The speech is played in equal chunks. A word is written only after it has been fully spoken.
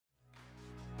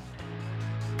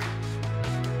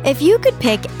If you could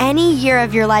pick any year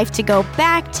of your life to go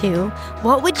back to,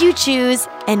 what would you choose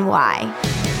and why?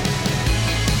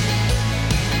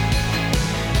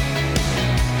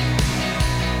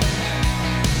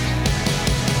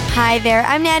 Hi there,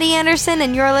 I'm Natty Anderson,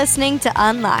 and you're listening to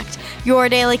Unlocked, your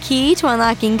daily key to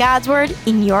unlocking God's Word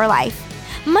in your life.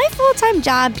 My full-time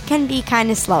job can be kind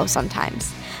of slow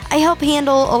sometimes. I help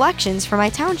handle elections for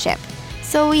my township.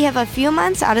 So we have a few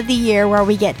months out of the year where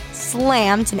we get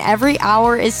slammed and every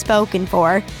hour is spoken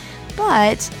for.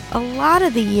 But a lot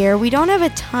of the year, we don't have a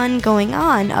ton going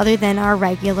on other than our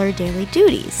regular daily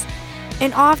duties.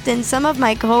 And often, some of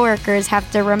my coworkers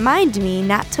have to remind me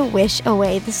not to wish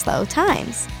away the slow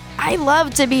times. I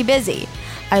love to be busy.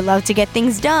 I love to get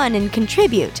things done and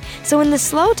contribute. So in the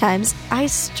slow times, I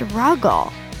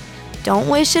struggle. Don't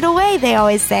wish it away, they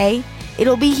always say.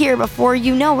 It'll be here before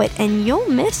you know it, and you'll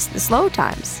miss the slow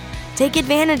times. Take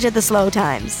advantage of the slow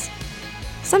times.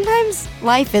 Sometimes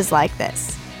life is like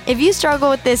this. If you struggle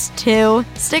with this too,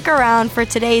 stick around for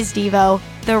today's Devo,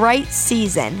 The Right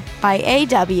Season by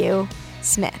A.W.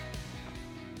 Smith.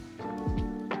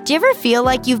 Do you ever feel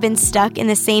like you've been stuck in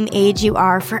the same age you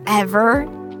are forever?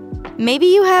 Maybe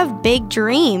you have big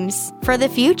dreams for the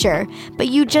future, but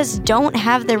you just don't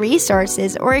have the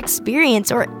resources or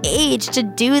experience or age to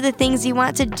do the things you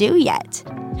want to do yet.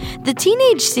 The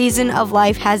teenage season of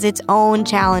life has its own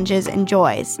challenges and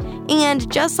joys.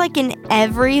 And just like in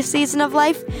every season of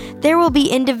life, there will be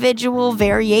individual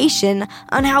variation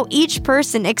on how each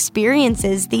person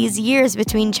experiences these years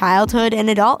between childhood and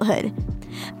adulthood.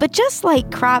 But just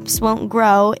like crops won't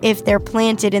grow if they're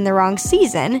planted in the wrong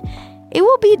season, it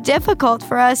will be difficult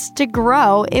for us to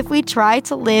grow if we try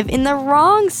to live in the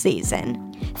wrong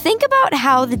season. Think about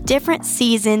how the different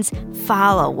seasons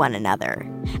follow one another.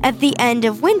 At the end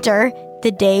of winter,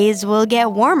 the days will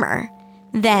get warmer.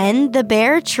 Then the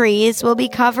bare trees will be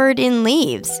covered in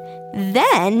leaves.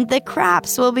 Then the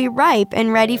crops will be ripe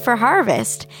and ready for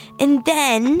harvest. And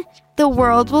then the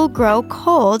world will grow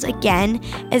cold again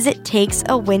as it takes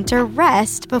a winter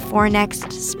rest before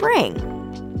next spring.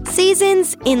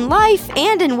 Seasons in life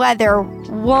and in weather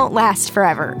won't last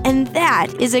forever, and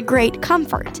that is a great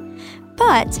comfort.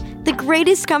 But the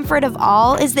greatest comfort of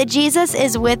all is that Jesus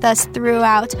is with us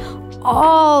throughout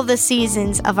all the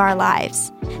seasons of our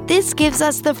lives. This gives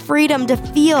us the freedom to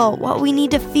feel what we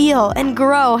need to feel and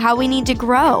grow how we need to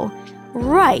grow,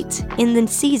 right in the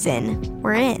season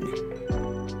we're in.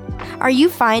 Are you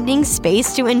finding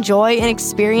space to enjoy and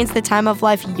experience the time of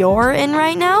life you're in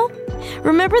right now?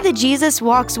 Remember that Jesus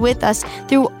walks with us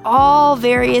through all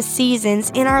various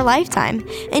seasons in our lifetime,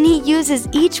 and He uses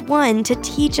each one to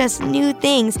teach us new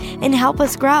things and help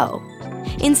us grow.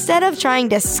 Instead of trying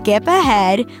to skip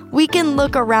ahead, we can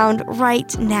look around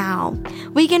right now.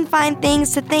 We can find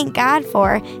things to thank God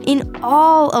for in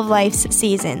all of life's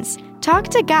seasons. Talk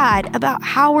to God about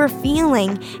how we're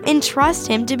feeling and trust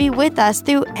Him to be with us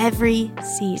through every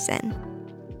season.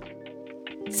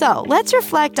 So let's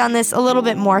reflect on this a little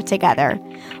bit more together.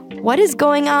 What is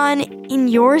going on in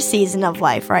your season of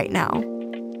life right now?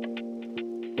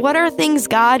 What are things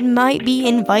God might be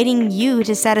inviting you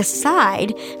to set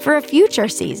aside for a future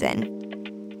season?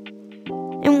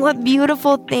 And what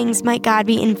beautiful things might God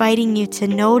be inviting you to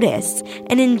notice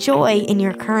and enjoy in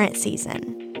your current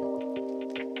season?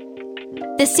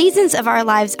 The seasons of our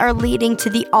lives are leading to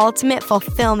the ultimate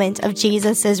fulfillment of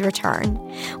Jesus' return,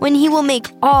 when He will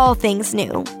make all things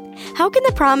new. How can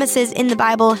the promises in the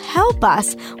Bible help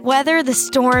us weather the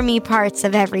stormy parts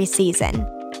of every season?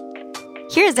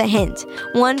 Here's a hint.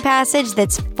 One passage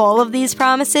that's full of these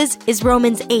promises is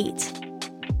Romans 8.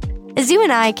 As you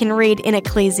and I can read in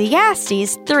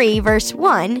Ecclesiastes 3, verse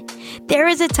 1, there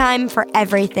is a time for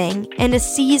everything and a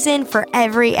season for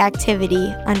every activity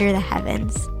under the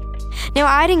heavens. Now,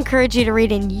 I'd encourage you to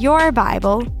read in your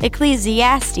Bible,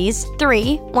 Ecclesiastes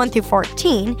 3, 1 through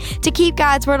 14, to keep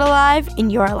God's Word alive in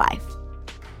your life.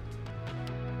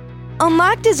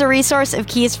 Unlocked is a resource of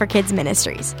Keys for Kids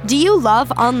Ministries. Do you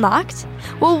love Unlocked?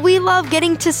 Well, we love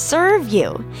getting to serve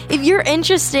you. If you're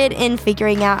interested in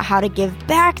figuring out how to give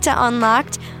back to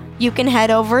Unlocked, you can head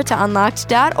over to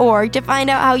unlocked.org to find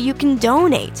out how you can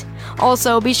donate.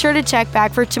 Also, be sure to check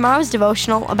back for tomorrow's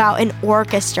devotional about an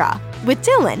orchestra with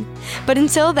Dylan. But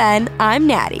until then, I'm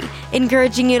Natty,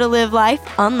 encouraging you to live life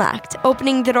unlocked,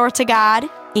 opening the door to God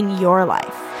in your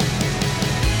life.